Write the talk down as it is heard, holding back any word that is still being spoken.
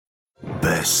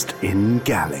Best in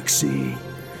Galaxy.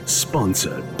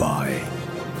 Sponsored by...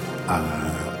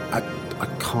 I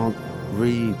can't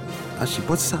read... Actually,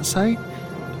 what does that say?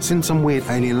 It's in some weird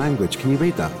alien language. Can you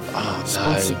read that? Oh,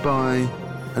 Sponsored by...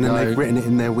 And then they've written it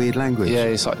in their weird language. Yeah,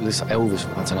 it's like Elvis.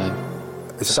 I don't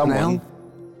know. Is it Someone.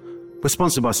 We're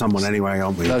sponsored by someone anyway,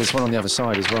 aren't we? No, there's one on the other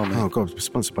side as well, mate. Oh, God, we're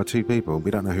sponsored by two people. We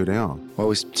don't know who they are.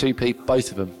 Well, it's two people, both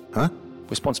of them. Huh?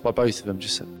 We're sponsored by both of them,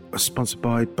 just We're sponsored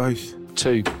by both.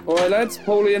 two. All right, lads,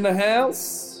 Paulie in the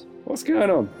house. What's going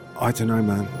on? I don't know,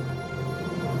 man.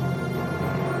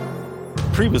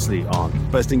 Previously on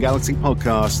Best in Galaxy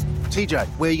podcast. TJ,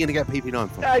 where are you going to get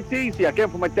PP9 from? It's easy. I get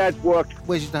it from my dad's work.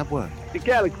 Where's your dad work? The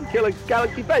Galaxy Killer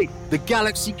Galaxy Base. The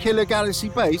Galaxy Killer Galaxy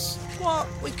Base? What?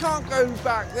 We can't go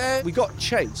back there. We got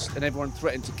chased and everyone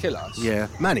threatened to kill us. Yeah.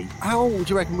 Manny, how do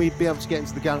you reckon we'd be able to get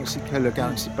into the Galaxy Killer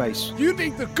Galaxy Base? You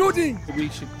need the goodie. We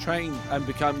should train and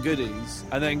become goodies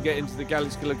and then get into the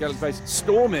Galaxy Killer Galaxy Base,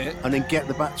 storm it. And then get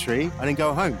the battery and then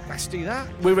go home. Let's do that.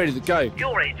 We're ready to go.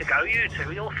 You're ready to go, you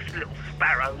two, your little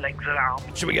sparrow legs and arms.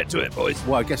 Should we get to it, boys?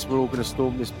 Well, I guess we're all going to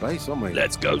storm this base, aren't we?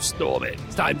 Let's go storm it.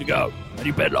 It's time to go. And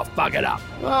you better not fuck it up.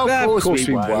 Well, of course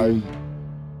we won't.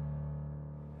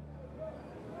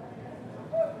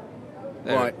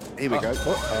 Right, here we go. All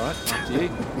right, after you.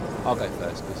 I'll go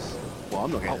first because. Well,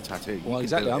 I'm not getting a tattoo. You Well, can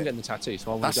exactly. do I'm it. getting the tattoo, so I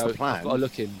want That's to go. the plan. I've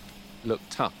got to look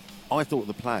tough. I thought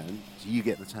the plan is you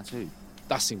get the tattoo.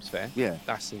 That seems fair. Yeah.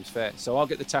 That seems fair. So I'll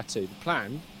get the tattoo. The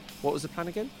plan. What was the plan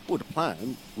again? Well, the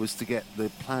plan was to get the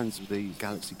plans of the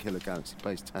Galaxy Killer Galaxy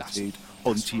Base tattooed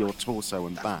onto your torso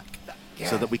and back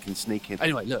so that we can sneak in.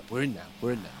 Anyway, look, we're in now.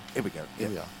 Here we go. Here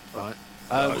we are. Right.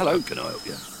 Hello, can I help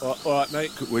you? All right,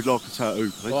 mate. We'd like a tattoo,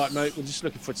 please. All right, mate. We're just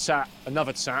looking for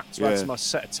another tat to add to my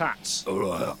set of tats. All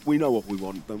right. We know what we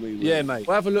want, don't we? Yeah, mate.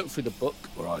 We'll have a look through the book.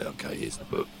 All right, okay, here's the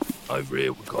book. Over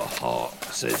here, we've got a heart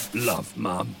that says, love,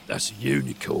 Mum. That's a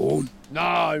unicorn.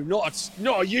 No, not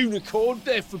a unicorn.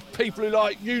 They're for people who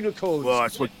like unicorns. Well,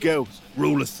 that's what girls.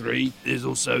 Rule of 3. There's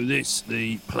also this,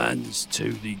 the plans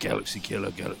to the Galaxy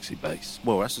Killer Galaxy Base.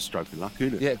 Well, that's a stroke of luck,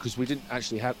 isn't it? Yeah, because we didn't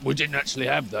actually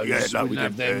have those. Yeah, no, we didn't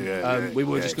have them. yeah, we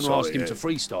were just going to ask him to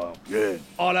freestyle. Yeah.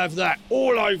 I'll have that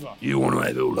all over. You want to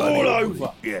have it all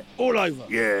over. Yeah. All over.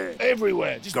 Yeah.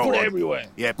 Everywhere. Just Go put on. it everywhere.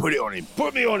 Yeah, put it on him.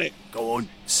 Put me on it. Go on.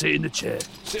 Sit in the chair.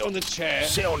 Sit on the chair.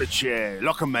 Sit on the chair.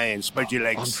 Like a man. Spread your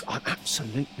legs. I'm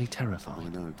absolutely terrified. I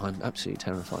know. I'm absolutely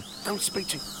terrified. Don't speak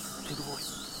to the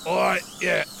voice. All right,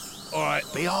 yeah. All right.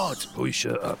 Be hard. Pull your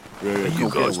shirt up. Yeah, Are you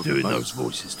go guys on, doing mate. those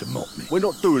voices to mock me? We're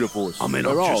not doing a voice. I mean,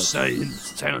 We're I'm hard. just saying, it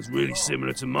sounds really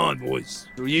similar to my voice.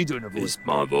 Are you doing a voice? It's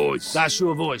my voice. That's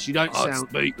your voice. You don't I sound.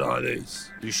 speak like this.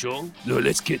 You sure? Look,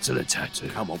 let's get to the tattoo.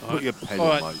 Come on, put your pen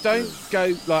All on, right. mate. Don't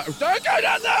go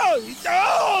down there.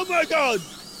 Oh my god.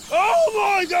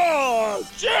 Oh my god.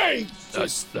 Jeez.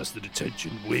 That's the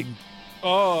detention wing.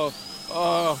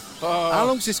 How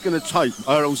long's this going to take?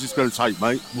 How long's this going to take,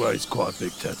 mate? Well, it's quite a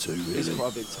big tattoo, really. It's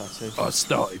quite a big tattoo. I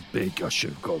started big. I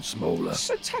should have gone smaller.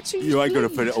 So tattoo. You ain't going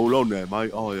to fit it all on there,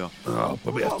 mate, are you? I'll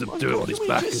probably have to do it on his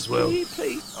back as well.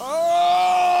 Please.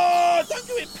 Oh, don't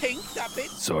do it pink, that bit.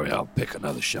 Sorry, I'll pick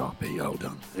another Sharpie. Hold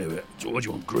on. Here we go. What do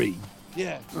you want, green?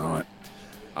 Yeah. All right.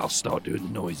 I'll start doing the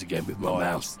noise again with my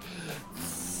mouth.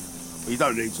 You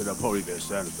don't need to, there'll probably be a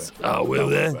sound effect. Oh, will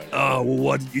there? Oh, well,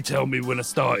 why didn't you tell me when I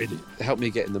started it? Help me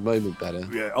get in the moment better.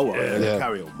 Yeah, all right, Yeah.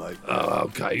 carry on, mate. Oh,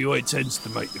 okay. It tends to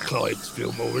make the clients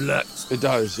feel more relaxed. It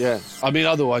does, yeah. I mean,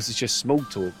 otherwise it's just small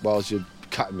talk whilst you're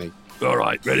cutting me. All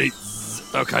right, ready?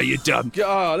 Okay, you're done.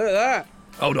 Oh, look at that.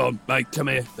 Hold on, mate. Come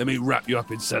here. Let me wrap you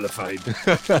up in cellophane.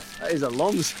 That is a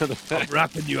long sort of I'm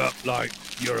wrapping you up like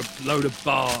you're a load of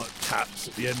bar taps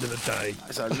at the end of the day.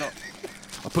 That's a lot.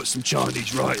 I put some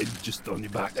Chinese writing just on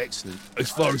your back. excellent. As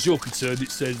far as you're concerned,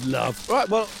 it says love. Right,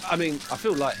 well, I mean, I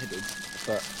feel lightheaded,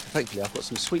 but thankfully I've got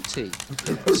some sweet tea.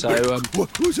 So,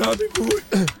 What's happening,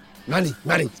 boy? Manny.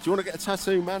 Do you want to get a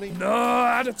tattoo, Manny? No,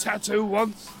 I had a tattoo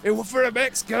once. It was for an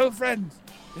ex-girlfriend.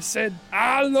 It said,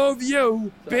 I love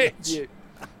you, bitch.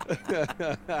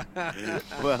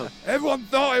 Well, Everyone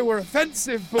thought it were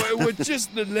offensive, but it was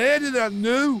just the lady that I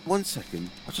knew. 1 second.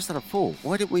 I just had a thought.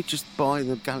 Why didn't we just buy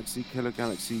the Galaxy Killer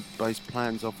Galaxy Base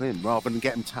plans off him rather than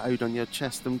get them tattooed on your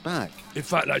chest and back? In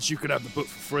fact, lads, you can have the book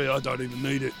for free. I don't even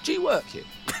need it. Do you work here?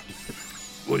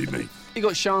 What do you mean? You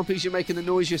got Sharpies, you're making the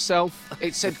noise yourself.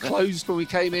 It said closed when we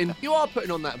came in. You are putting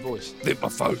on that voice. I think my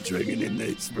phone's ringing in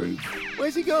this room.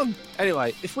 Where's he gone?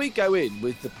 Anyway, if we go in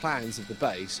with the plans of the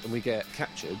base and we get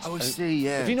captured... Oh, I see,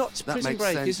 yeah. Have you not... That Prison makes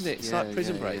Break, sense. isn't it? It's Yeah, like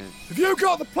Prison yeah, Break. yeah. Have you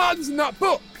got the plans in that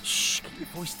book? Shh, keep your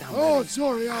voice down, Oh, Manny.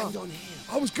 sorry. Hang on here.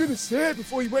 I was going to say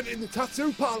before you went in the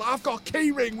tattoo parlour, I've got a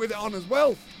key ring with it on as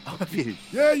well. Oh, have you?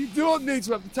 Yeah, you don't need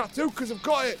to have the tattoo because I've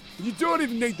got it. And you don't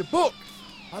even need the book.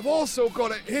 I've also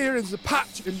got it here as a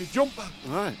patch in my jumper.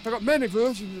 Right. I've got many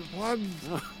versions of plans.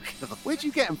 Oh, God. Where'd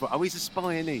you get them from? Oh, he's a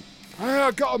spy, isn't he?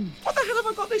 I got them. What the hell have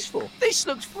I got this for? This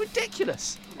looks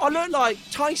ridiculous. I look like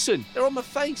Tyson. They're on my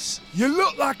face. You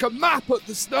look like a map at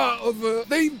the start of a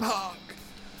theme park.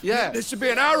 Yeah. There should be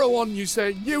an arrow on you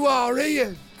saying, you are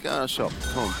here. Go to our shop.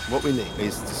 Come on. What we need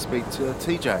is to speak to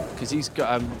TJ. Because he's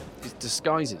got his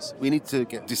disguises. We need to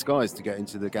get disguised to get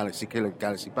into the Galaxy Killer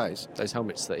Galaxy base. Those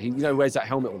helmets that he, wears that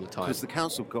helmet all the time. Because the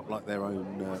council got like their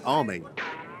own army.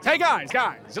 Hey guys,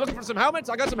 you looking for some helmets?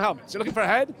 I got some helmets. You looking for a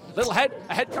head? Little head,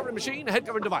 a head covering machine, a head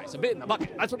covering device, a bin, a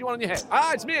bucket. That's what you want on your head.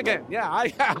 Ah, it's me again. Yeah, I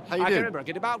you can doing? remember.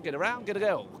 Get about, get around, gotta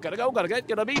go, gotta get,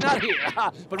 gotta be not here.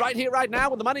 But right here, right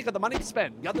now, with the money, got the money to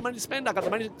spend. You got the money to spend, I got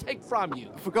the money to take from you.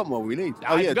 I've forgotten what we need.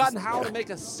 I've forgotten how to make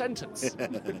a sentence.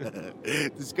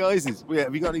 Disguises. Yeah,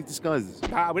 have you got any disguises?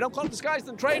 We don't call them disguises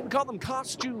in trade, we call them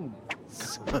costumes.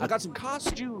 I got some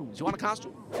costumes. You want a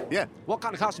costume? Yeah. What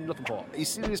kind of costume you looking for? You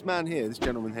see this man here, this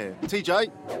gentleman here?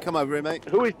 TJ, come over here, mate.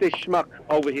 Who is this schmuck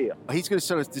over here? He's going to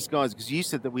sell us disguises because you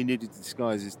said that we needed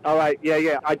disguises. All right,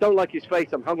 yeah. I don't like his face.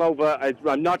 I'm hungover.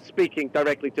 I'm not speaking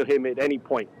directly to him at any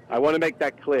point. I want to make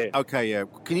that clear. Okay, yeah.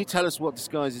 Can you tell us what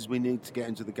disguises we need to get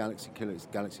into the Galaxy Killers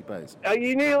Galaxy base?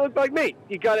 You need to look like me.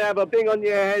 You got to have a thing on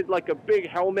your head, like a big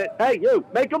helmet. Hey, you,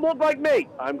 make him look like me.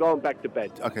 I'm going back to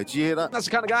bed. Okay, did you hear that? That's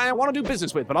the kind of guy I want to do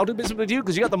business with, but I'll do business with you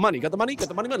because you got the money. Got the money?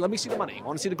 Let me see the money. I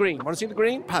want to see the green. Want to see the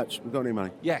green? Patch, we got any money?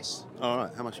 Yes. All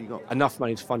right, how much you got? Enough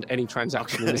money to fund any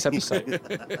transaction in this episode.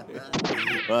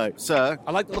 Right, sir.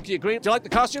 I like the look of your green. Do you like the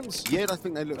costumes? Yeah, I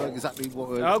think they look like exactly what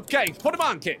we're... Okay, put them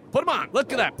on, kid. Put them on.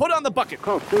 Look at that. Put it on the bucket.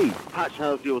 Can't see. Patch,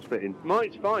 how's yours fitting?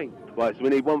 Mine's fine. Right, so we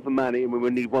need one for Manny and we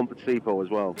will need one for Seapo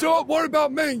as well. Don't worry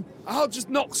about me. I'll just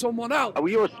knock someone out. Oh,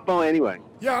 well, you're a spy anyway.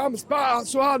 Yeah, I'm a spy,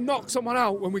 so I'll knock someone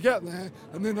out when we get there,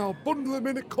 and then I'll bundle them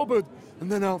in a cupboard,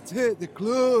 and then I'll take the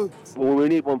clothes. Well, we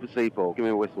need one for Seapo. Give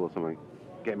me a whistle or something.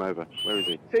 Get him over. Where is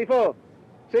he? Seapo!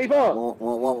 Seapo!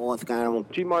 What's going on?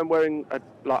 Do you mind wearing a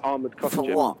armoured costume?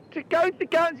 For what? To go to the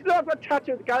Galaxy. Look, I've got a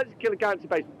tattoo of the Galaxy Killer Galaxy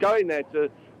base. Go in there to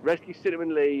rescue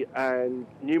Cinnamon Lee and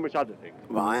numerous other things.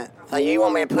 Right. So you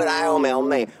want me to put a helmet on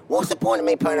me? What's the point of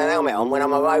me putting a helmet on when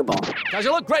I'm a robot? Guys,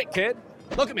 you look great, kid.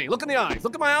 Look at me. Look in the eyes.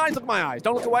 Look at my eyes. Look at my eyes.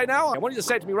 Don't look away now. I want you to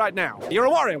say to me right now, you're a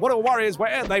warrior. What do warriors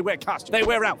wear? They wear costumes. They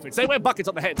wear outfits. They wear buckets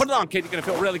on the head. Put it on, kid. You're going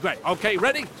to feel really great. Okay,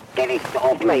 ready? Get this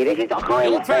off me. This is a You high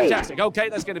look fee. fantastic. Okay,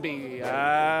 that's going to be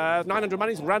 900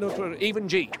 monies. Round up to an even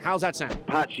G. How's that sound?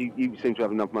 Patch, you seem to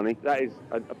have enough money. That is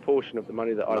a portion of the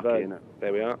money that I've Lucky, earned. innit?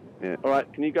 There we are. Yeah. All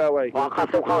right, can you go away? Well, I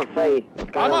still can't see.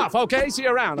 What's going I'm on? off. Okay, see you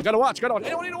around. I got to watch.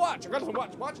 Anyone need to watch? I got to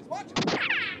watch. Watch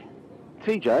it.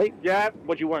 TJ? Yeah,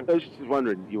 what do you want? I was just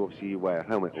wondering, you wear a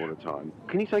helmet all the time.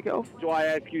 Can you take it off? Do I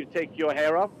ask you to take your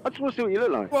hair off? I just want to see what you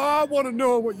look like. Well, I want to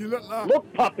know what you look like.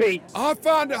 Look, puppy! I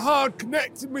find it hard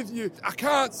connecting with you. I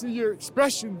can't see your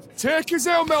expressions. Take his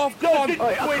helmet off, go on.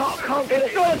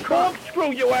 It's not a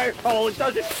corkscrew, you asshole! It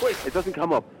doesn't twist. It doesn't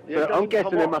come up. Yeah, So it I'm doesn't guessing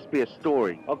come there up. must be a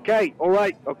story. Okay, all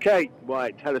right, okay.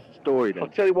 Right, tell us the story I'll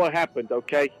then. tell you what happened,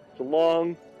 okay? It's a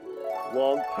long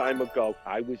time ago.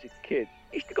 I was a kid.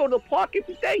 I used to go to the park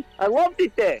every day. I loved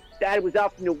it there. Dad was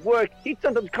out from the work. He'd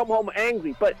sometimes come home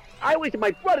angry, but I always had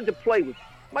my brother to play with.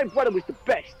 My brother was the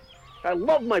best. I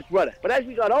loved my brother. But as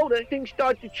we got older, things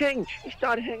started to change. We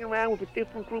started hanging around with a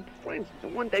different group of friends.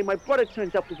 And one day my brother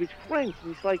turns up with his friends,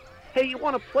 and he's like, hey, you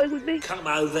want to play with me? Come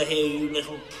over here, you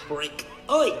little prick.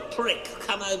 Oi, prick,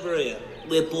 come over here.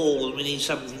 We're bored, we need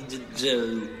something to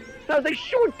do. And I was like,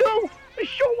 sure do. I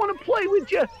sure want to play with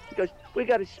you. He goes, we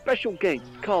got a special game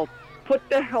called Put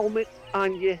the Helmet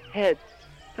on Your Head.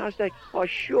 And I was like, oh,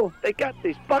 sure. They got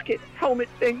this bucket helmet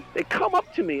thing. They come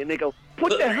up to me and they go,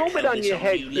 put the helmet on your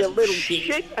head, you little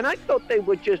shit. And I thought they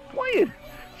were just playing.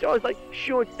 So I was like,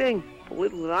 sure thing. But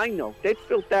little did I know, they'd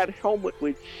filled that helmet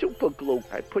with super glue.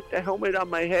 I put the helmet on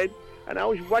my head, and I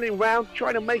was running around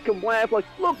trying to make them laugh, like,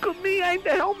 look at me, I'm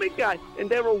the helmet guy. And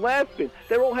they were laughing.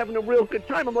 They're all having a real good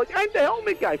time. I'm like, I'm the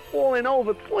helmet guy, falling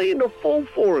over, playing the fool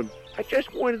for him. I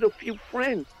just wanted a few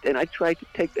friends. Then I tried to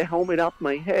take the helmet off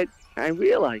my head. I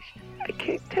realized I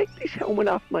can't take this helmet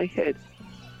off my head.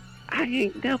 I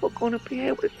ain't never gonna be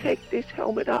able to take this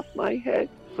helmet off my head.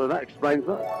 So that explains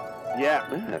that. Yeah.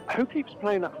 Yeah. Who keeps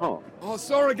playing that harp? Oh,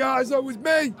 sorry, guys, that was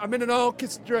me. I'm in an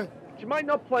orchestra. you mind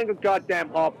not playing a goddamn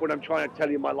harp when I'm trying to tell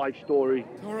you my life story?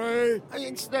 Alright. Hey,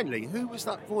 incidentally, who was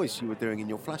that voice you were doing in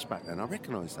your flashback then? I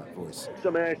recognise that voice.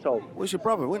 Some asshole. Was your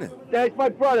brother, wasn't it? Yeah, it's my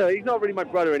brother. He's not really my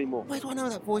brother anymore. Where do I know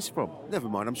that voice from? Never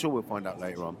mind, I'm sure we'll find out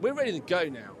later on. We're ready to go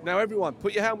now. Now, everyone,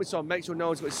 put your helmets on. Make sure no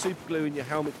one's got super glue in your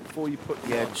helmet before you put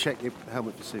them Yeah, on. check your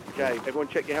helmet for super glue. Okay, everyone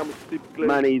check your helmet for super glue.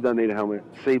 Manny, you don't need a helmet.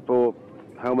 C4,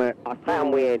 helmet. I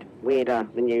found weirder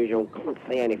than usual. Can't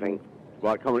see anything.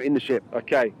 Right, come on, in the ship.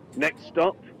 Okay, next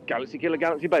stop, Galaxy Killer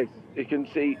Galaxy Base. You can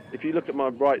see, if you look at my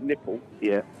right nipple,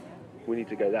 Yeah. we need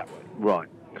to go that way. Right,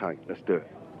 okay, let's do it.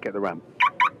 Get the ramp.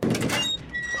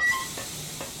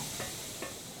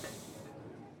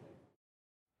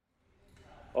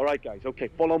 All right, guys, okay,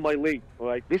 follow my lead, all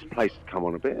right? This place has come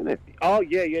on a bit, isn't it? Oh,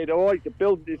 yeah, they're always, the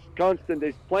build is constant,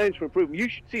 there's plans for improvement. You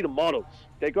should see the models.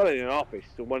 They got it in an office,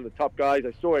 so one of the top guys,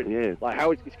 I saw it. Yeah. Like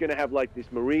how it's going to have, like, this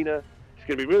marina. It's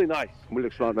going to be really nice. It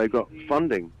looks like they've got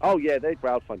funding. Oh, yeah, they're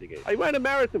crowdfunding it. I ran a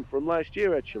marathon from last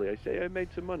year, actually. I say I made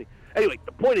some money. Anyway,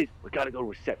 the point is, we got to go to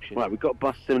reception. Right, we've got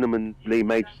Bus Cinnamon Lee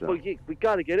Major. Well, yeah, we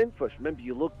got to get in first. Remember,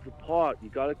 you look the part. You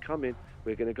got to come in.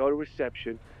 We're going to go to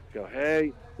reception. Go,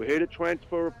 hey, we're here to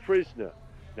transfer a prisoner.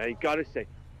 Now, you got to say,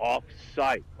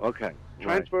 off-site. Okay.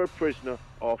 Transfer a prisoner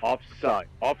off-site.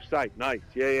 Off-site, nice.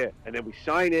 Yeah. And then we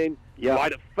sign in. Yeah.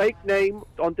 Write a fake name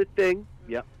on the thing.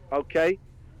 Yeah. Okay.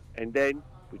 And then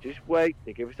we just wait.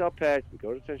 They give us our pass. We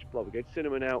go to Central Block. We get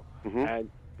Cinnamon out. And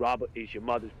Robert is your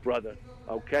mother's brother.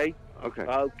 Okay? Okay.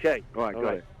 Okay. All right,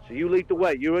 got it. So you lead the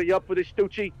way. You up for this,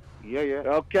 Stucci? Yeah.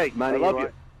 Okay. Manny, I love you you.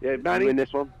 right? Yeah, Manny. You in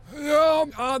this one? Yeah,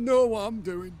 I know what I'm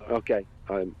doing. Okay.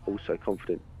 I'm also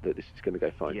confident that this is going to go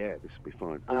fine. Yeah, this will be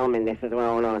fine. I'm in this as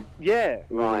well, aren't I? Yeah.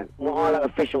 Right. Well, I look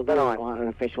official, don't I? Like an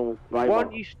official robot. Why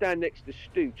don't you stand next to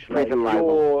Stooch? Like Prison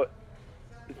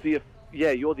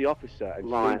you're the officer,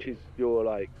 and Right. Stooch is your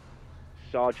like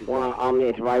sergeant. Well, I'm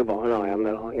this robot, aren't I? I'm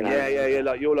the, you know.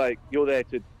 Yeah. You're there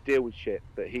to deal with shit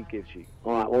that he gives you.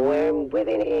 All right. Well, we're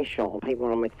within earshot of people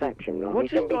on reception. Right? We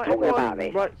shouldn't be talking about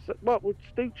this. Right. So, well,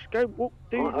 Stooch, go walk.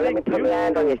 Do All your right, let me thing. put my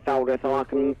hand on your shoulder so I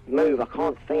can move. I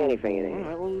can't see anything in All here.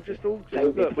 right. Well, we'll just all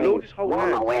Stupid look. We'll all thing. just hold What am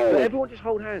I hands. wearing? Everyone just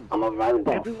hold hands. I'm a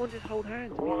robot. Everyone just hold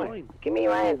hands. It'll All be right. fine. Give me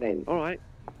your hand then. All right.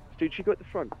 Stooch, you go at the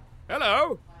front.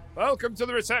 Hello. Welcome to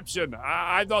the reception.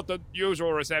 I'm not the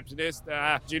usual receptionist.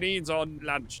 Janine's on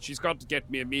lunch. She's got to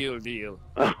get me a meal deal.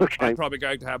 Okay. I'm probably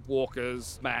going to have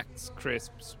Walker's, Max,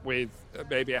 crisps with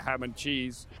maybe a ham and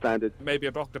cheese. Standard. Maybe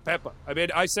a Dr. Pepper. I mean,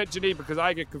 I said Janine because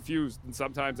I get confused and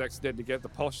sometimes accidentally get the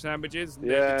posh sandwiches. And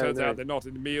then it turns out they're not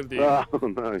in the meal deal. Oh,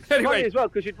 no. Funny Anyway, as well,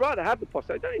 because you'd rather have the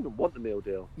pasta. I don't even want the meal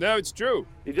deal. no, it's true.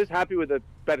 You're just happy with a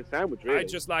better sandwich, really. I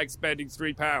just like spending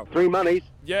 £3. 3 monies.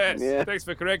 Yes, Yeah. thanks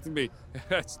for correcting me.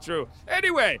 That's true.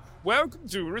 Anyway, welcome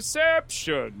to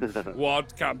reception.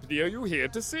 What company are you here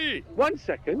to see? 1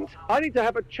 second. I need to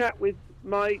have a chat with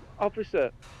my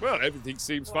officer. Well, everything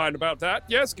seems fine about that.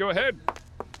 Yes, go ahead.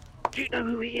 Do you know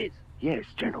who he is? Yes,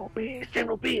 General Beard. It's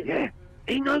General Beard. Yeah.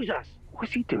 He knows us.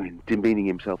 What's he doing? Demeaning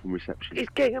himself in reception. He's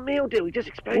getting a meal deal. He just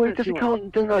explained Well, that does he to us.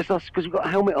 can't know it's us because we've got a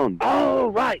helmet on. Oh,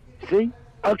 right. See?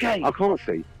 Okay. I can't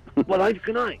see. Well, neither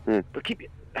can I. Yeah. But keep your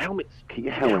helmets. Keep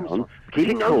your helmet on. He Keep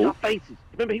it knows cool. our faces.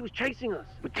 Remember, he was chasing us.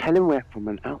 But tell him we're from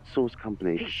an outsourced He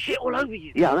company. shit all over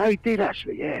you. Yeah, I know he did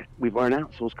actually, yeah. We're an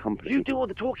outsourced company. You do all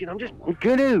the talking. I'm just... I'm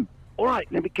gonna. All right.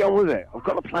 Let me get on with it. I've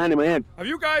got a plan in my head. Have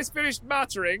you guys finished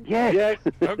muttering? Yes. Yes.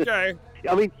 Okay.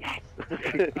 I mean, yes.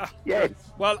 Yes.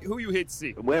 Well, who are you here to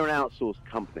see? We're an outsourced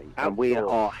company, and we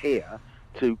Outsourced. are here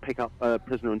to pick up a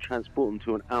prisoner and transport them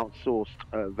to an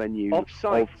outsourced venue.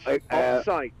 Off-site.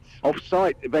 Off-site.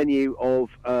 Off-site venue of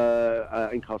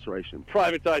incarceration.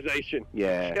 Privatisation.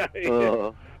 Yeah.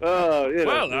 Oh, you know.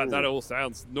 Well, that all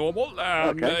sounds normal.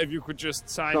 Okay. If you could just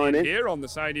sign Sign in in. here on the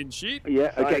sign-in sheet.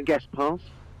 Yeah, Sign. get guest pass.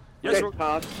 Yes, Guest we'll,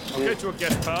 pass. I'll get you a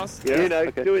guest pass. Yeah, You know,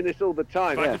 okay. doing this all the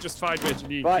time. If I could just find where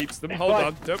Janine Right. keeps them. Hold Right.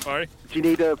 on, don't worry. Do you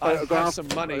need a I have photograph some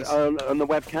monies. on the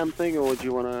webcam thing, or do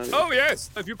you want to... Oh, yes.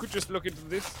 If you could just look into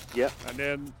this. Yeah. And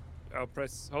then I'll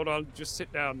press... Hold on, just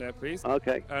sit down there, please.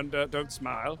 Okay. And don't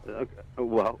smile. Okay.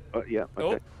 Well, yeah,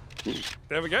 okay.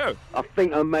 There we go. I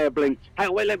think I may have blinked. Hang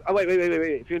on, wait.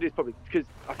 If you do this properly, because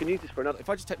I can use this for another. If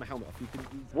I just take my helmet off, you can...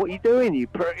 What are you doing, you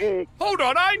prick? Hold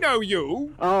on, I know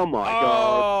you. Oh, my God.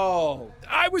 Oh!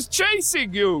 I was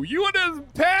chasing you. You were the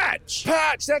Patch.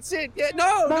 Patch, that's it. Yeah,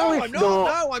 no, it's I'm not. not.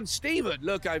 No, I'm Stephen.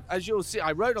 Look, as you'll see,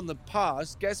 I wrote on the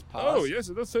guest pass. Oh, yes,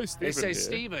 it does say Stephen. It says here.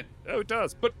 Stephen. Oh, it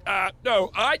does. But,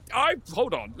 no, I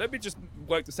hold on. Let me just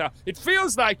work this out. It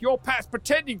feels like you're Patch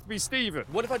pretending to be Stephen.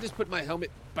 What if I just put my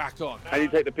helmet back on. I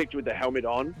didn't take the picture with the helmet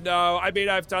on. No, I mean,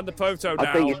 I've done the photo now.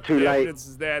 I think it's too the late. evidence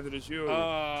is there that it's you.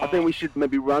 I think we should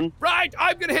maybe run. Right,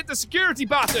 I'm going to hit the security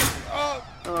button. Oh,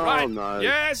 right. no.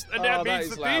 Yes, and that that means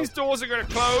is that loud. these doors are going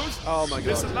to close. Oh, my God.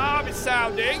 This alarm is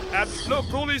sounding. And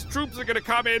look, all these troops are going to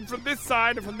come in from this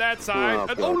side and from that side. Oh,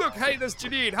 and God. look, hey, there's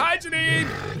Janine. Hi, Janine.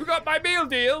 You got my meal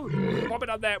deal. Pop it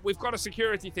on that. We've got a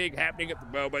security thing happening at the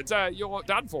moment. You're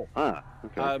done for. Ah,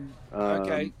 okay.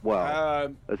 Okay.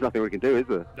 Well, there's nothing we can do, is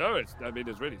there? No,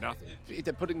 there's really nothing.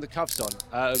 They're putting the cuffs on.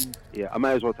 Yeah, I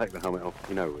may as well take the helmet off.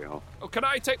 You know where we are. Oh, can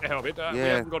I take the helmet? We Yeah.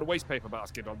 haven't got a waste paper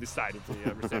basket on this side of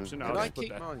the reception. I'll Can I just put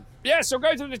keep that. mine? Yes, so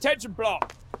go to the detention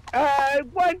block.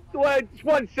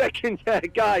 One second,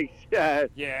 guys.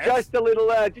 Yes? Just a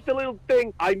little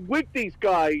thing. I'm with these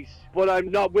guys, but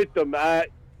I'm not with them.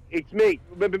 It's me.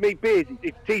 Remember me, Beers?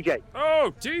 It's TJ.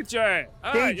 Oh, TJ.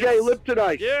 TJ yes. Lipton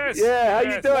Ice. Yes. Yeah, how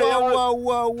yes. you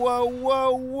doing?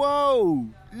 Whoa.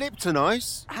 Lipton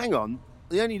Ice? Hang on.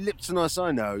 The only Lipton Ice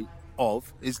I know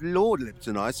of is Lord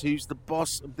Lipton Ice, who's the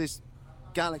boss of this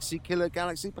Galaxy Killer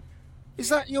Galaxy. Is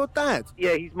that your dad?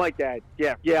 Yeah, he's my dad.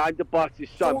 Yeah, I'm the boss's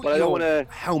son, Thought but I don't your want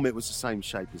to. helmet was the same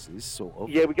shape as his, sort of.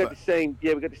 Yeah, we got but the same.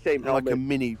 Yeah, we got the same like helmet. a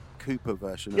Mini Cooper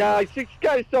version. Yeah, of it's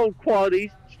got its own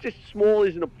qualities. It's just small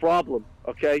isn't a problem.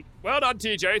 Okay. Well done,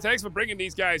 TJ. Thanks for bringing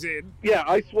these guys in. Yeah,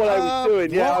 that's what I was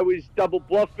doing. Yeah, what? I was double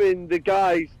bluffing the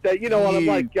guys. That you know what I'm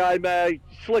You- like. I'm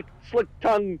slick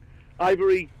tongue,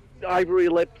 ivory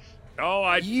lips.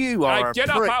 Oh, You are I a get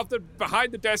prick. up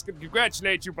behind the desk and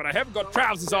congratulate you, but I haven't got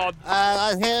trousers on.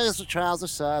 Here's the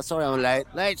trousers, sir. Sorry I'm late.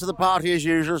 Late to the party as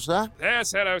usual, sir.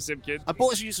 Yes, hello, Simpkins. I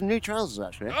bought you some new trousers,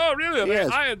 actually. Oh, really? Are they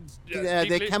Yes. iron? They're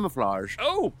neatly- camouflage.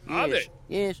 Oh, are yes. they?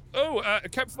 Yes. Oh,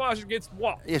 camouflage against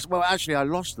what? Yes, well, actually, I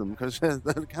lost them because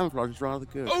the camouflage is rather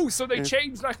good. Oh, so they Yeah.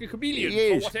 changed like a chameleon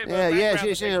Yes. for whatever Yeah, yes, background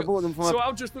yes, they I could- bought them from So a-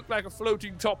 I'll just look like a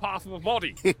floating top half of a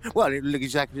body. Well, it look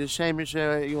exactly the same as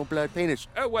your blurred penis.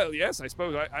 Oh, well, yes, I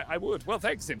suppose I would. Well,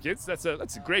 thanks, Simpkins. That's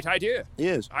a great idea.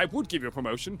 Yes. I would give you a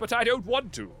promotion, but I don't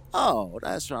want to. Oh,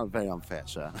 that's very unfair,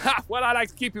 sir. Ha! Well, I like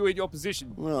to keep you in your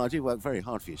position. Well, I do work very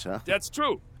hard for you, sir. That's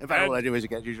true. In fact, And- all I do is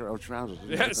get you your trousers.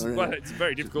 Yes, well, it's a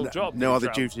very difficult job. No other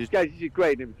trousers. duties. Guys, this is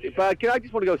great. If I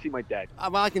just want to go see my dad.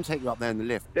 Well, I can take you up there in the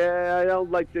lift. I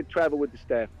don't like to travel with the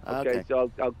staff. Okay, Okay.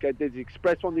 so I'll get this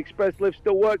express one. The express lift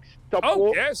still works. Top Oh,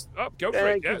 floor. yes. Oh, go for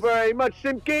Thank it, you yes. very much,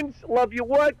 Simpkins. Love your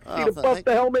work. Oh, See you thank- buff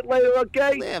the helmet later,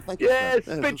 okay? Yeah, thank you, Yeah, sir.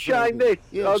 spit That's shine very this.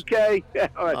 good. Yes. Okay.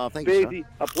 All right. Oh, thank you, sir. Busy.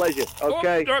 A pleasure.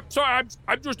 Okay. Oh, sorry,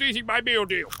 I'm just eating my meal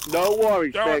deal. No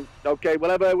worries, Don't- man. Okay, we'll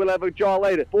have a jaw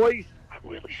later. Boys, I'm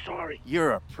really sorry.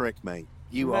 You're a prick, mate.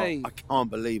 You Mate. are. I can't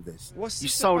believe this. What's You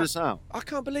this sold about? us out. I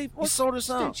can't believe You sold us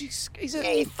out. He's Yeah,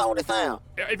 you sold us out.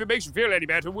 If it makes you feel any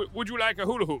better, would you like a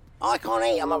hula hoop? I can't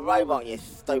eat. I'm a robot, you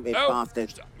stupid Oh,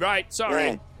 bastard. right, sorry.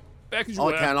 Yeah. Back as you I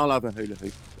were. can. I'll have a hula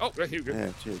hoop. Oh, here you go.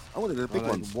 Yeah, cheers. I wanted a big I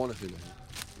one. don't even want a hula hoop.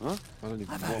 Huh? I don't even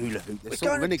Have a want hula hoop. We're There's salt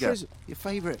going to vinegar. prison. Your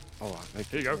favourite. All right, thank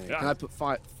Here you go. Yeah. Can I put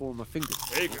four on my fingers?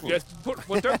 There you go. Yes,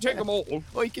 well, don't take them all.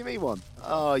 Oh, you give me one.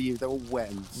 Oh, they're all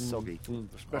wet and soggy.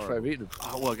 Best way of eating them.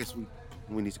 Oh, well, I guess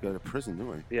we need to go to prison, don't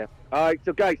we? Yeah. All right,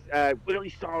 so guys, really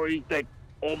sorry. They're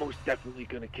almost definitely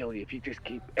going to kill you if you just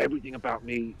keep everything about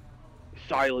me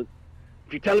silent.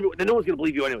 If you tell everyone, then no one's going to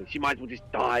believe you anyway. So you might as well just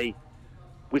die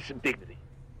with some dignity.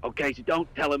 Okay, so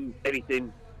don't tell them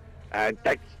anything. And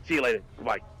thanks. See you later.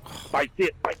 Goodbye. Bye. See you.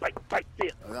 Bye. See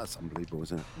you. Oh, that's unbelievable,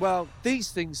 isn't it? Well,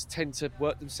 these things tend to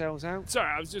work themselves out. Sorry,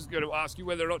 I was just going to ask you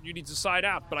whether or not you need to sign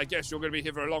out, but I guess you're going to be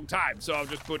here for a long time, so I'll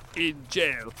just put in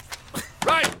jail.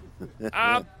 Right.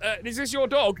 Is this your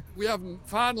dog? We haven't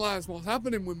finalised what's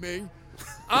happening with me.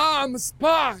 I'm a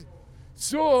spy.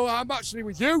 So I'm actually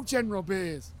with you, General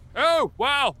Beers. Oh,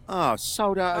 wow. Oh,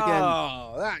 sold out again.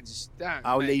 Oh, that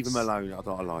I'll leave makes- him alone.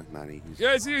 I like Manny.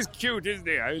 Yes, he is cute, isn't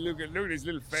he? I mean, look at his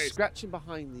little face. Scratching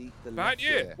behind the Behind left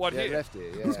here? ear. What, yeah, here? left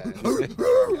ear,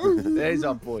 yeah. There's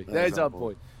our boy. There's our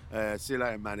boy. See you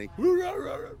later, Manny.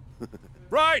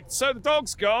 Right, so the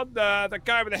dog's gone, the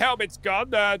guy with the helmet's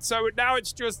gone, so now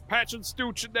it's just Patch and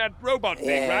Stooch and that robot thing,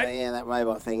 Yeah, right? yeah, that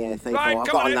robot thing. Yeah, C4. Right, I've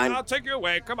come got on a in, name. I'll take you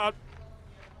away, come on.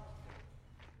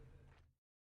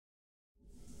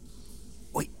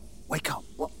 Wake up.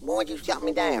 Why'd you shut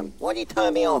me down? Why'd you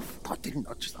turn me off? I didn't.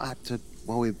 I had to.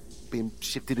 While we're being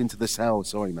shifted into the cell.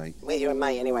 Sorry, mate. Where's your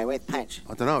mate anyway? Where's Patch?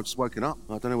 I don't know. I've just woken up.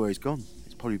 I don't know where he's gone.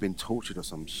 He's probably been tortured or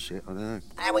some shit. I don't know.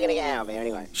 How are we going to get out of here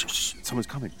anyway? Shh. Someone's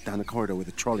coming down the corridor with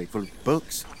a trolley full of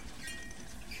books.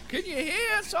 Can you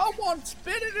hear someone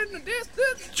spinning in the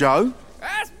distance? Joe?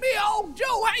 That's me, old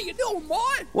Joe. How you doing,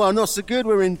 boy? Well, not so good.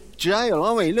 We're in jail,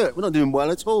 aren't we? Look, we're not doing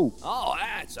well at all. Oh,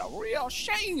 that's a real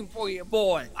shame for you,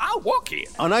 boy. I work here.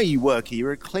 I know you work here.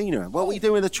 You're a cleaner. What were you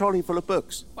doing with a trolley full of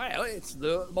books? Well, it's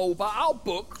the mobile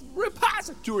book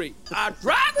repository. I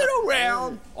drive it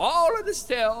around all of the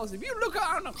cells. If you look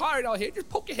on the corridor here, just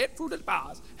poke your head through the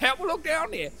bars. Have a look down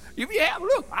there. If you have a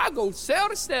look, I go cell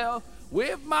to cell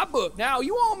with my book. Now,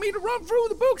 you want me to run through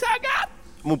the books I got?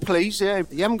 Well, please, yeah.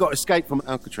 You haven't got Escape from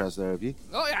Alcatraz there, have you?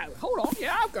 Oh, yeah. Hold on.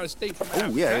 Yeah, I've got Escape from Oh,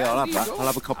 yeah, I'll have that. I'll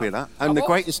have a copy of that. And The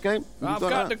Great Escape? I've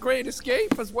got The Great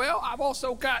Escape as well. I've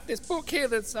also got this book here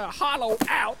that's hollowed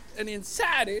out, and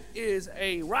inside it is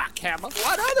a rock hammer.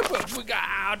 What other books we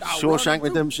got? Shawshank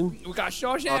Redemption? We got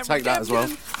Shawshank Redemption. I'll take that as well.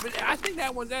 But I think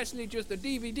that one's actually just a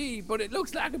DVD, but it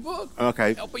looks like a book.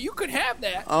 Okay. But you could have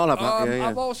that. I'll have that, yeah.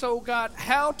 I've also got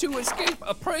How to Escape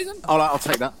a Prison. I'll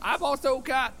take that. I've also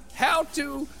got How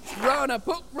to Run a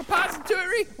Book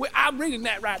Repository. Well, I'm reading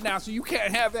that right now, so you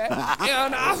can't have that.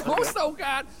 And I've also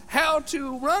got How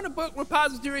to Run a Book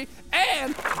Repository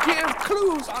and give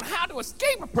clues on how to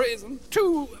escape a prison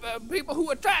to people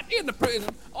who are trapped in the prison.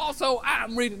 Also,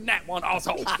 I'm reading that one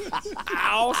also. I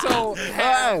also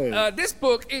have, this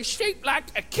book is shaped like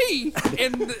a key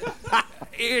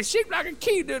it's shaped like a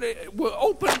key that will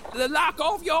open the lock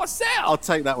off your cell. I'll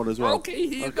take that one as well. Okay,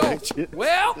 here you go.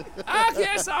 Well, I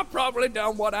guess I've probably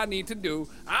done what I need to do.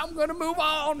 I'm going to move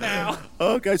on now.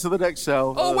 Okay, so the next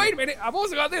cell. Oh, wait a minute. I've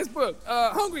also got this book,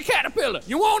 Hungry Caterpillar.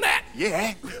 You want that?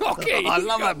 Yeah. Okay. I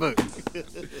love that book.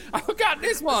 I've got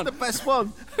this one. It's the best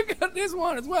one. I got this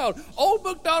one as well. Old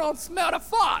MacDonald Smelled a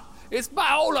Fart. It's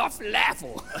by Olaf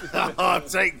Laffel. I'll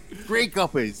take 3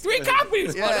 copies. 3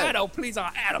 copies? Yeah. Oh, that'll please our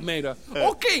animator.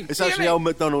 Okay. It's actually Old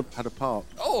MacDonald Had a Part.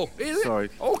 Oh, is it? Sorry.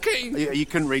 Okay. You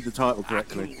couldn't read the title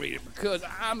correctly. I couldn't read it because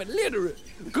I'm illiterate.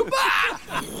 Goodbye.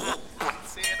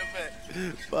 See you in a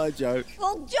bit. Bye, Joe.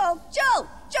 Oh,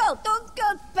 Joe, don't go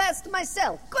past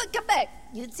myself. Quick, come back.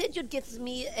 You said you'd give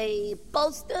me a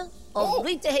poster of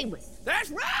Rita Hayworth.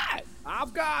 That's right.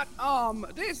 I've got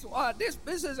this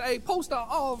is a poster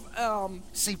of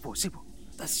Seaport.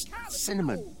 That's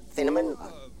Cinnamon. Cinnamon?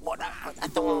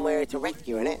 That's the one where it's a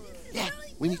rescue, isn't it? Yeah.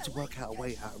 We need to work out a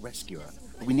way how to rescue her.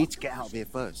 But we need to get out of here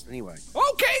first, anyway.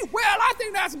 Okay, well, I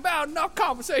think that's about enough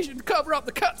conversation to cover up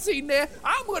the cutscene there.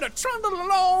 I'm gonna trundle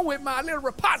along with my little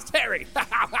repository.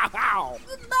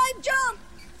 Goodbye, Joe.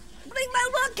 Bring my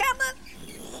rock hammer.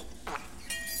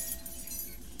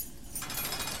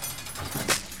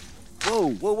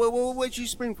 Whoa, where'd you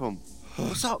spring from?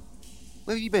 What's up?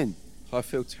 Where have you been? I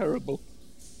feel terrible.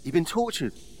 You've been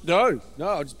tortured? No,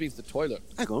 I've just been to the toilet.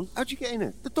 Hang on, how'd you get in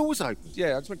it? The door's open.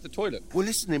 Yeah, I just went to the toilet. Well,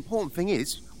 listen, the important thing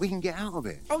is we can get out of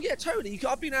it. Oh, yeah, totally.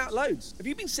 I've been out loads. Have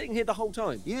you been sitting here the whole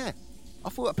time? Yeah. I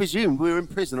presumed we were in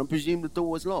prison. I presumed the door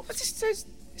was locked. But this says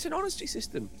it's an honesty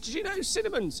system. Did you know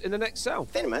Cinnamon's in the next cell?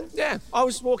 Cinnamon? Yeah. I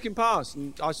was walking past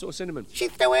and I saw Cinnamon.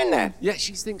 She's still in there? Yeah,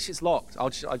 she thinks it's locked. We'll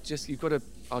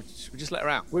just let her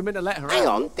out. We're meant to let her out. Hang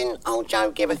on, didn't old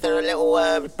Joe give us a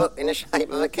little book in the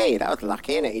shape of a key? That was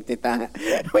lucky, innit? He did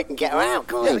that. We can get her out,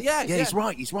 can't we? Yeah, he's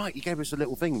right. He gave us a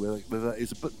little thing with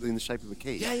it's a book in the shape of a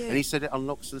key. Yeah. And he said it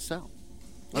unlocks the cell.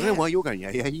 I don't know why you're going,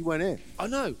 yeah, you went in. I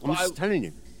know. I'm just telling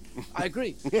you. I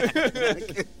agree.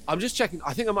 I'm just checking.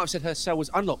 I think I might have said her cell was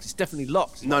unlocked. It's definitely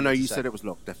locked. No, you said it was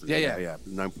locked, definitely. Yeah.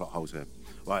 No plot holes here.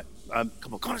 Right,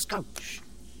 come on, let's go. Shh.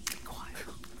 Be quiet.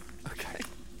 Okay.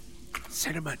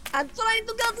 Cinnamon. I'm trying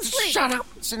to go to sleep. Shut up,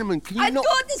 Cinnamon. Can you I'm not?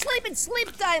 going to sleep. It's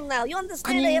sleep time now. You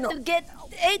understand? I have to get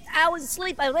 8 hours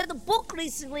sleep. I read a book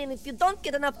recently, and if you don't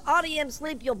get enough REM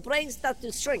sleep, your brain starts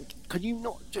to shrink. Can you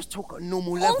not just talk at a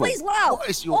normal level? Always loud. What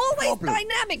is your Always problem?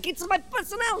 dynamic. It's my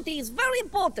personality. It's very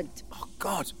important. Oh,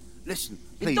 God. Listen,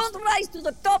 You please. don't rise to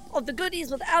the top of the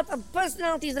goodies without a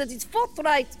personality that is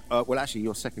forthright. Well, actually,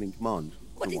 you're second in command.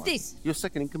 What is this? You're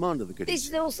second in command of the goodies. This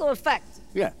is also a fact.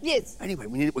 Yeah. Yes. Anyway,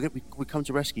 we come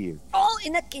to rescue you. Oh,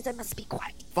 in that case, I must be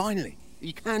quiet. Finally.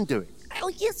 You can do it. Oh,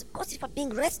 yes, of course, if I'm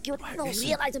being rescued, I don't listen.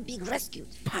 realize I'm being rescued.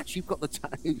 Patch, you've got the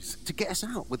tattoos to get us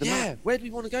out with the Yeah. map. Where do we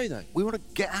want to go, though? We want to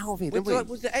get out of here, don't we?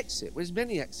 Where's the exit? Where's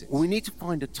many exits? Well, we need to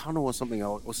find a tunnel or something,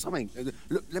 or something.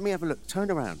 Look, let me have a look.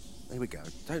 Turn around. There we go.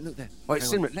 Don't look there. Right, Hang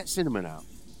on. Cinnamon. Let Cinnamon out.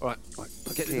 Right.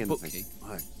 Put Get key the in book thing. key.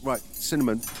 Right,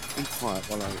 Cinnamon. Be quiet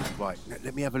while I. Right.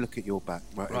 Let me have a look at your back.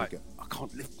 Right. Right. Here we go. I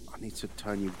can't lift. I need to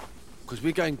turn you. Because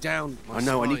we're going down. I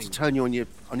know. I need to turn you on your.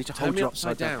 I need to Turn hold me you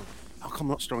upside down. Oh, I'm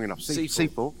not strong enough. C4.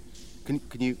 C4.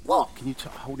 Can you? What? Can you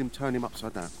hold him? Turn him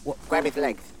upside down. What? Grab his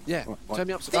legs. Yeah. Right. Turn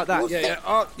me upside Sit- like that. we'll Yeah. sit- Yeah.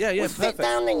 Oh, yeah. Well, Perfect. sit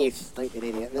down then, you stupid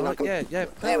idiot. Then I Right, can... yeah.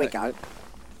 There we Perfect.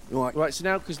 go. Right. Right. So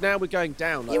now, because now we're going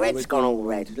down. Your head's gone all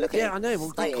red. Look at it. Yeah, I know. We'll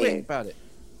Stay be quick here. about it.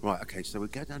 Right, okay, so we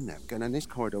go down there. We go down this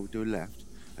corridor, we do a left,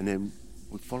 and then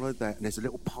we follow that, and there's a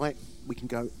little pipe we can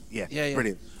go. Yeah,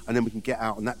 brilliant. And then we can get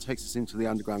out, and that takes us into the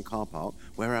underground car park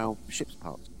where our ship's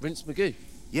parked. Rinse Magoo.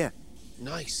 Yeah.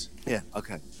 Nice. Yeah,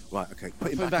 okay. Right, okay.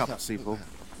 Put him back up, C4.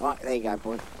 Right, there you go,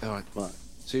 boy. All right. Right.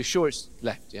 So you're sure it's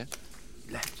left, yeah?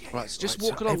 Left, yeah. Right, so just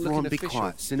Right, walk along everyone looking be official.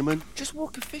 quiet. Cinnamon. Just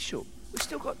walk official. We've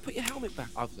still got to put your helmet back.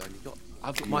 I've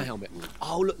got my helmet.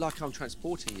 I'll look like I'm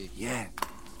transporting you. Yeah.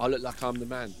 I'll look like I'm the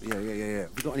man. Yeah. Have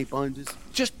you got any binders?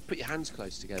 Just put your hands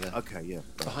close together. Okay, yeah.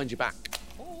 Behind your back.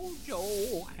 Old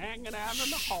Joe hanging out in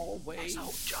the hallway. That's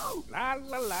old Joe. La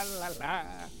la la la la.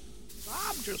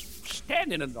 I'm just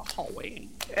standing in the hallway.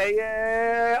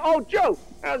 Hey, old Joe,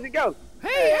 how's it going?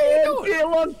 Hey, how you doing? Yeah,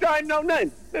 long time no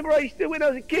name. Remember I used to, when I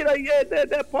was a kid, I had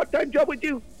that part-time job with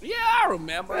you? Yeah, I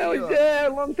remember. That was a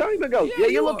long time ago. Yeah,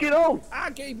 you're looking old.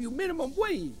 I gave you minimum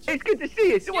wage. It's good to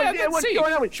see you. So Yeah, good to what's see you.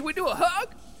 going on? Should we do a hug?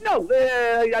 No,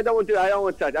 I don't want to do that. I don't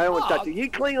want to touch. I don't want to touch it. You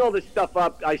clean all this stuff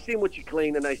up. I see what you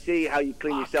clean, and I see how you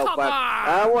clean yourself come up. on.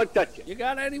 I don't want to touch it. You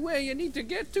got anywhere you need to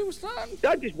get to, son?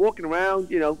 I'm just walking around,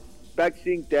 back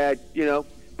seeing Dad,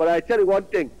 But I tell you one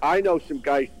thing. I know some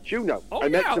guys that you know. Oh, I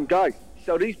met yeah. some guys.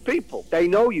 So these people, they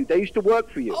know you. They used to work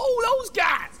for you. Oh, those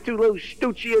guys. Two little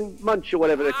Stucci and Munch or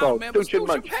whatever they're I called. remember Stucci and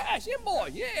Munch. Pass. Yeah, boy,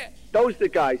 yeah. Those are the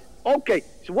guys. Okay,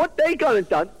 so what they gone and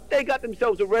done, they got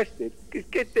themselves arrested. Because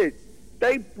get this,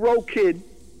 they broke in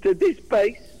to this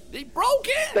base. They broke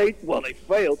in? They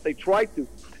failed. They tried to.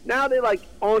 Now they're like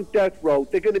on death row.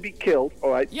 They're going to be killed,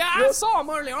 all right? Yeah, I saw them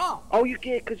earlier on. Oh, you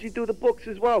can't because you do the books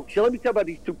as well. So let me tell you about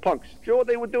these two punks. Sure what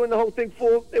they were doing the whole thing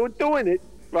for? They were doing it,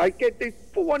 right?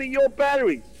 For one of your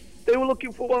batteries. They were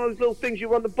looking for one of those little things you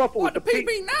run the buffer with. What, the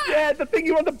PP9? Yeah, the thing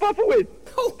you run the buffer with.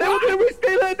 Oh, They were going to risk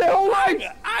their whole life.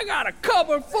 I got a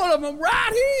cupboard full of them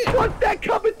right here. What's that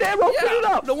cupboard there? Open it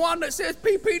up. The one that says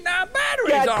PP9 batteries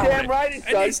God on damn it. right it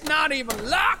And does. it's not even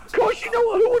locked. Of course, you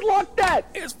know who would lock that.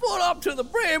 It's full up to the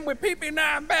brim with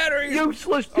PP9 batteries.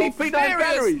 Useless of PP9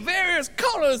 batteries. Various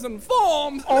colors and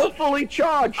forms. All fully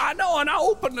charged. I know, and I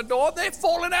opened the door. They're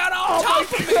falling out on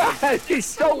top of me. God, there's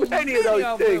so many of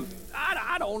those things. them.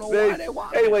 I don't know why they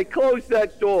want it. Anyway, close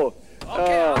that door.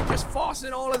 Okay, I'm just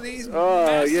forcing all of these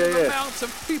massive yeah. amounts of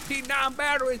PP9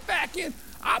 batteries back in.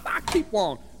 I keep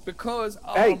one because...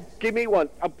 Hey, give me one.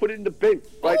 I'll put it in the bin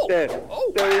right there.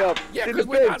 Oh, there you wow. go. Yeah, In because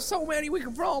the we bin. got so many we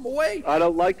can throw them away. I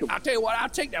don't like them. I'll tell you what, I'll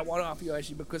take that one off you,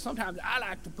 actually, because sometimes I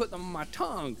like to put them on my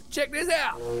tongue. Check this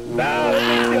out.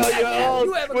 You're all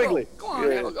You have a go. squiggly. Go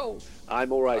on, have a go.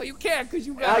 I'm all right. Oh, you can't because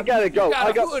you got, I gotta go. You got I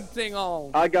a got- good thing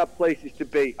on. I got places to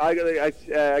be. I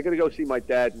gotta go see my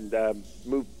dad and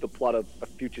move the plot of a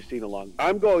future scene along.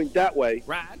 I'm going that way.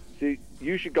 Right. See,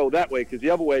 you should go that way because the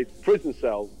other way is prison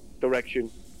cell direction,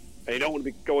 and you don't want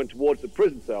to be going towards the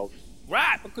prison cells.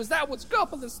 Right, because that would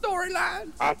scupper the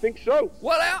storyline. I think so.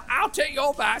 Well, I'll take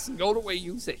your advice and go the way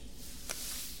you say.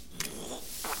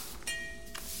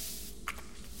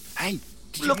 Hey,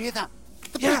 did you hear that?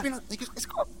 The PP9,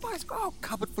 it's got a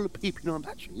cupboard full of PP9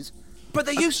 batteries. But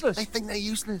they're useless. They think they're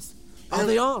useless. Oh,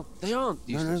 they aren't. They aren't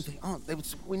No, useless. they aren't.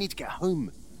 We need to get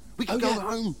home. We can Oh, go yeah.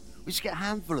 home. We just get a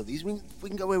handful of these. We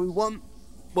can go where we want.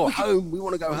 Well, We can- home. We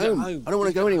want to go We go home. home. I don't want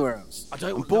to go anywhere else. I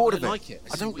don't. I'm bored no, of I it. like it.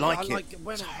 I don't I like it. like it.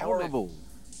 It's horrible.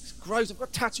 It's gross. I've got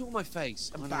a tattoo on my face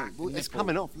and back. Well, and it's nipple.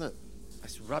 coming off. Look.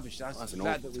 That's rubbish. That's an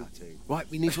glad awful that we- tattoo. Right,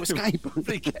 we need to escape.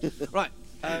 Right.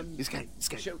 Escape.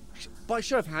 By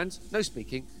show of hands, no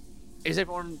speaking. Is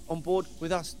everyone on board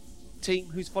with us, team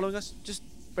who's following us? Just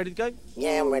ready to go?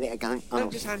 Yeah, I'm ready to go. No,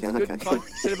 just hands. Good. Fine.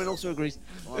 Cinnamon also agrees.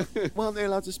 Well, they're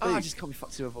allowed to speak. I just can't be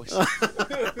fucked to a voice.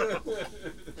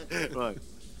 Right.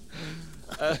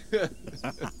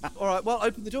 All right. Well,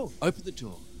 open the door. Open the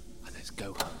door, and let's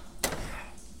go home.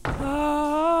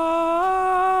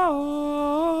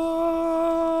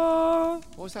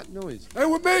 What was that noise? Hey,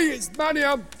 with me, it's Manny.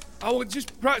 I was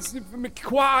just practicing for my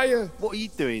choir. What are you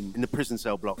doing in the prison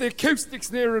cell block? The acoustics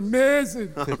there are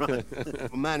amazing. Well,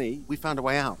 Manny, we found a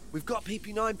way out. We've got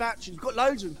PP9 batteries. We've got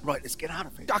loads of them. Right, let's get out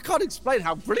of it. I can't explain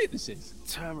how brilliant this is.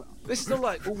 This is all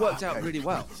worked out Okay. really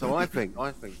well. So I think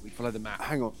We follow the map.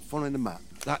 Hang on, following the map.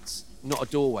 That's not a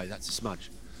doorway. That's a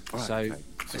smudge. Right, so okay.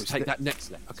 let's it's take the- that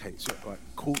next left. Okay, so right.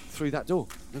 Call through that door.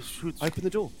 Open the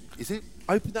door. Is it?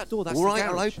 Open that door. That's All the right,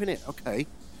 I'll garage. open it. Okay.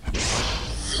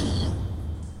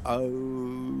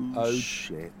 Oh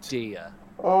shit. Dear.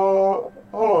 Hello,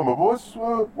 my boys.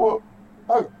 What?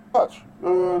 Hey, Patch,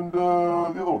 and the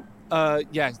other one.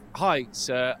 Yeah. Hi,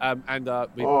 sir. And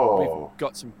we've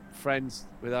got some friends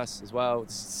with us as well.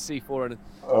 This is C4, and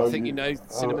I think you know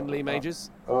Cinnamon Lee Majors.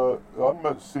 I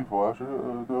met C4 actually.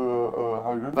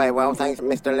 How you doing? Very well, thanks,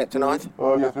 Mr. Lipton Ice.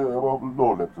 Yes, well,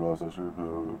 Lord Lipton Ice, actually, if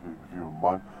you don't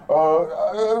mind.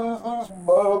 It's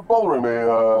bothering me,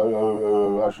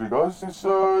 actually, guys. It's,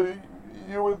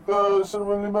 you're with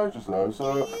Cinnamon Lee Majors now,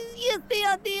 so... Yes,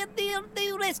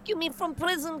 they rescue me from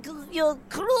prison because your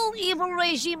cruel, evil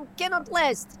regime cannot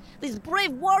last. These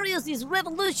brave warriors, these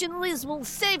revolutionaries will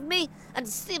save me and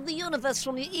save the universe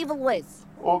from your evil ways.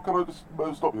 Well, can I just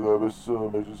stop you there, Miss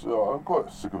Majors? I'm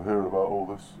quite sick of hearing about all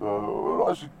this. We're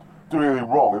not actually doing anything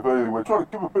wrong. If anything, we're trying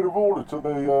to give a bit of order to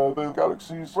the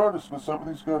galaxies around us because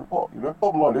everything's going pop, you know?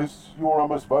 Bottom line is, you're our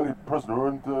most valued prisoner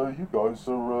and you guys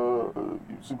are,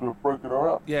 you seem to have broken her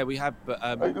out. Yeah, we have, but...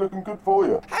 Ain't looking good for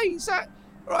you. Hey, is that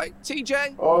right,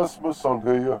 TJ? Oh, that's my son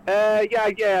here, yeah.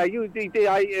 Yeah.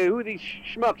 Who are these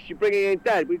schmucks you're bringing in,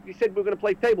 Dad? We said we were going to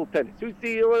play table tennis.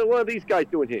 What are these guys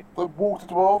doing here? They walked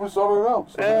into my office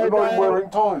unannounced. They're not even wearing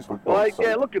ties, for God's sake.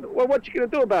 Yeah, look at it. Well, what you going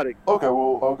to do about it? Okay,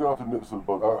 well, I'm going to have to nip to the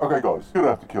bud. Okay, guys, you're going to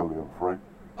have to kill me, I'm afraid.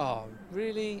 Oh,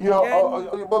 really? Yeah,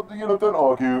 but, you know, don't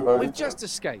argue. We've just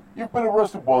escaped. You've been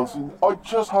arrested once, and I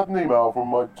just had an email from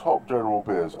my top General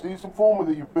Pierce. He's informed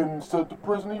me that you've been sent to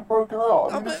prison and you've broken out.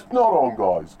 I mean, it's not on,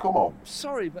 guys. Come on.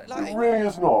 Sorry, but like... It really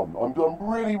isn't on. I'm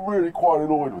really quite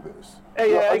annoyed with this.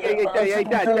 Hey,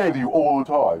 Dad. I'm with you all the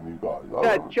time, you guys.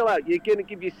 Dad, chill out. You're going to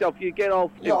give yourself... You get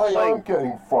all... Yeah, I'm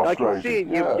getting frustrated. I can see it.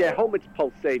 Your helmet's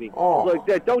pulsating. Oh. Look,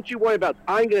 Dad, don't you worry about it.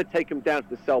 I'm going to take him down to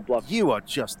the cell block. You are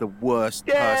just the worst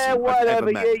person I've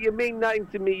ever met. Yeah, you mean nothing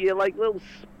to me. You're like little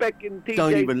speck in TJ's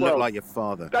Don't even world. look like your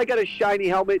father. I got a shiny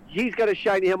helmet. He's got a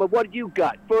shiny helmet. What do you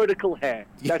got? Vertical hair.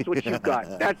 That's what you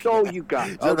got. That's all you got.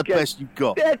 Is that the best you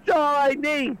got? That's all I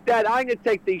need. Dad, I'm going to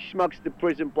take these schmucks to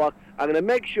prison block. I'm going to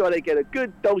make sure they get a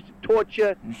good dose of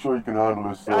torture. You sure you can handle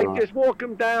this? I just walk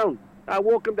them down. I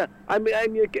walk them down. I'm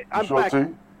sure, back. T?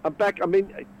 I'm back. I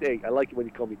mean, hey, I like it when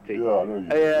you call me T. Yeah, I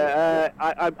know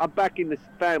you. I'm back in this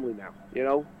family now. You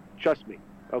know, trust me.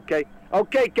 Okay.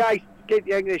 Okay, guys. I'm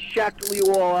going to shackle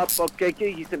you all up. Okay,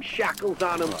 give you some shackles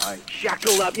on them. Right.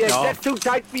 Shackle up. Yeah, No. that's too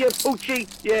tight for you, Poochie.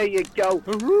 There you go.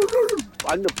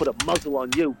 I'm going to put a muzzle on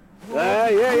you. Yeah.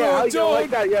 How you like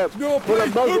that? Yeah. Put a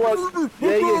muzzle on.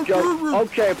 There you go.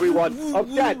 Okay, everyone. Oh,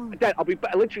 Dad, I'll be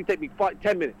back. It'll literally take me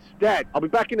 10 minutes. Dad, I'll be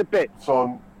back in a bit.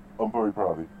 Son, I'm very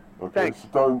proud of you. Okay, Thanks. so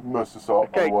don't mess this up.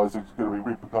 Okay. Otherwise, it's going to be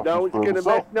repercussions No, it's going to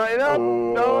mess nothing up.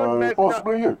 No, mess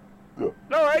possibly you. Yeah.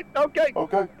 All right. Okay.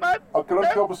 Okay. Can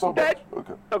I cover something? Dad.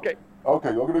 Okay. Okay,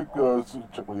 I'm going to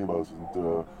check my emails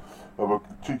and have a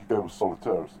cheeky game of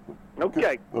solitaire or something.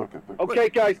 Okay. Okay,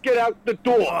 guys, get out the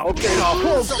door. Okay,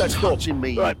 close Stop that door. touching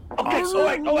me. All right. Okay,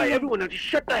 all right, everyone, now just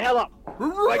shut the hell up.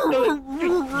 Right, no,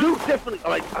 you definitely.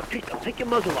 All right, I'll take your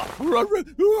muzzle off.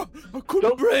 I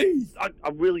couldn't breathe.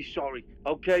 I'm really sorry.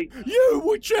 Okay. You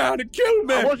were trying to kill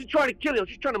me. I wasn't trying to kill you. I was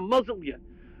just trying to muzzle you.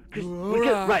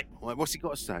 Right. What's he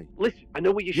got to say? Listen, I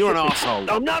know where you're. You're an asshole.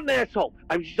 No, I'm not an asshole.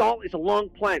 It's a long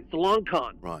plan. It's a long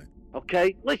con. Right.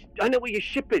 Okay. Listen, I know where your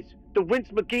ship is. The Rinse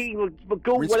Magoo,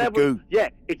 Rinse whatever. Magoo. Yeah,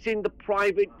 it's in the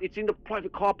private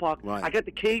car park. Right. I got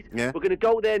the keys. Yeah. We're gonna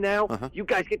go there now. Uh-huh. You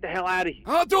guys get the hell out of here.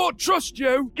 I don't trust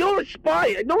you. You're a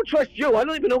spy. I don't trust you. I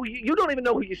don't even know who you don't even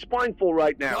know who you're spying for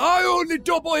right now. I only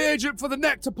double agent for the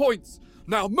nectar points.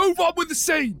 Now move on with the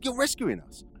scene. You're rescuing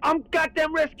us. I'm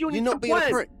goddamn rescuing you. You're not being a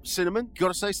prick. Cinnamon, you got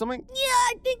to say something? Yeah,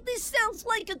 I think this sounds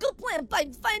like a good plan, but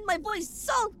I find my voice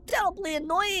so terribly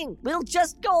annoying. We'll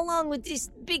just go along with this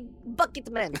big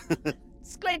bucket man.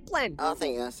 It's a great plan. I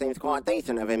think that seems quite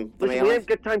decent of him, to be Listen, we honest.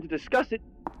 haven't got time to discuss it.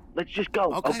 Let's just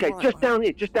go. Okay, Just down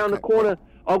here, just down the corner.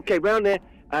 Okay, round there.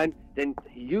 And then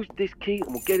use this key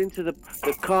and we'll get into the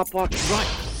car park. Right.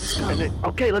 Let's go. And then,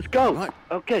 okay, let's go. Right.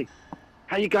 Okay.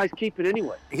 How you guys keeping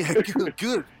anyway? Yeah,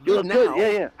 good. You look now. good,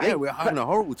 yeah. Yeah, we're having a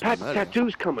horrible time. Pat's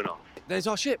tattoo's coming off. There's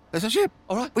our ship. There's a ship.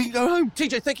 All right. We can go home.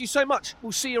 TJ, thank you so much.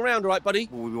 We'll see you around, all right, buddy?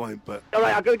 Well, we won't, but... All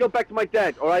right, I'm going to go back to my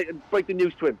dad, all right, and break the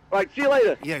news to him. All right, see you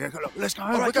later. Yeah, let's go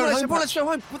home. All right, We're going home. let's go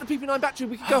home. Put the PP9 battery.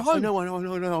 We can go home. I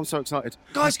know. I'm so excited.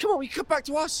 Guys, come on. We come back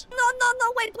to us. No,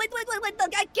 wait.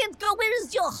 I can't go. Where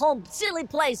is your home? Silly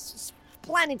place.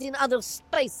 Planet in other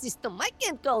space system. I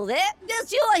can't go there.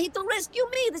 Yes, you are here to rescue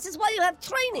me. This is why you have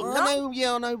training, no?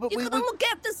 I know, but You're gonna look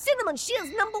after Cinnamon. She is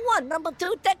number 1, number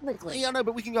 2, technically. Yeah, I know,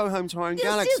 but we can go home to our own This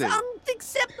galaxy. is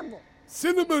unacceptable.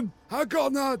 Cinnamon, I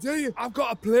got an idea. I've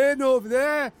got a plane over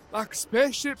there, like a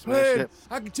spaceship plane. Spaceship.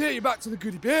 I can take you back to the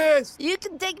goodie base. You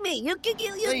can take me.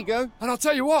 There you go. And I'll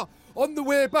tell you what, on the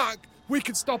way back, we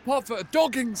can stop off at a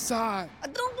dogging sign. I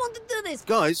don't want to do this.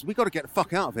 Guys, we got to get the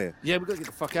fuck out of here. Yeah, we've got to get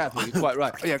the fuck out of here. You're quite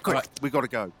right. Yeah, quick. Right. We got to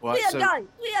go. Right, We are going.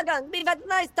 We are going. We've had a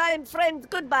nice time, friends.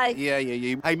 Goodbye. Yeah.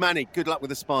 Hey, Manny, good luck with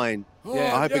the spine.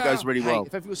 Yeah. I hope it goes really Hey, well.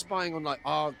 if ever you're spying on, like,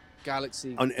 our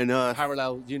galaxy, On Earth.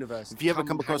 parallel universe, If you ever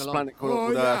come across a planet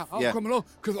called Oh, Earth, I'm coming along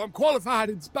because I'm qualified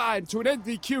in spying to an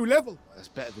NVQ level. that's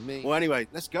better than me. Well, anyway,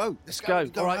 let's go. Let's go.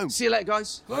 All right. home. See you later,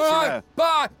 guys. All see you right, later.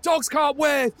 bye. Dogs can't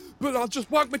wait, but I'll just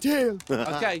wag my tail.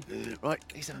 Okay. Right.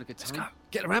 He's having a good time.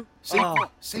 Get the ramp. C4,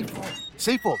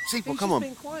 come on.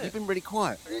 been quiet. You've been really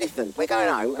quiet. Listen, we're going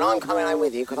home, and I'm coming home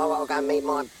with you because I've got to go and meet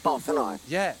my boss, and I.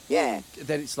 Yeah. Yeah.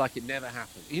 Then it's like it never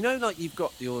happened. You know, like you've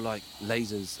got your like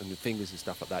lasers and your fingers and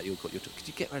stuff like that. Could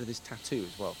you get rid of this tattoo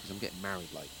as well? Because I'm getting married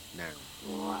like now.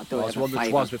 All right, I'll do I it was as a one that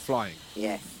favour. was with flying.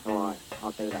 Yes, all right,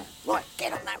 I'll do that. Right,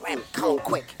 get on that ramp. Come on,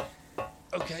 quick.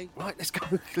 Okay. Right, let's go.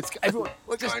 Everyone,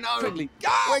 We're just going home. quickly.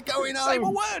 We're going home. Say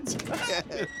more words.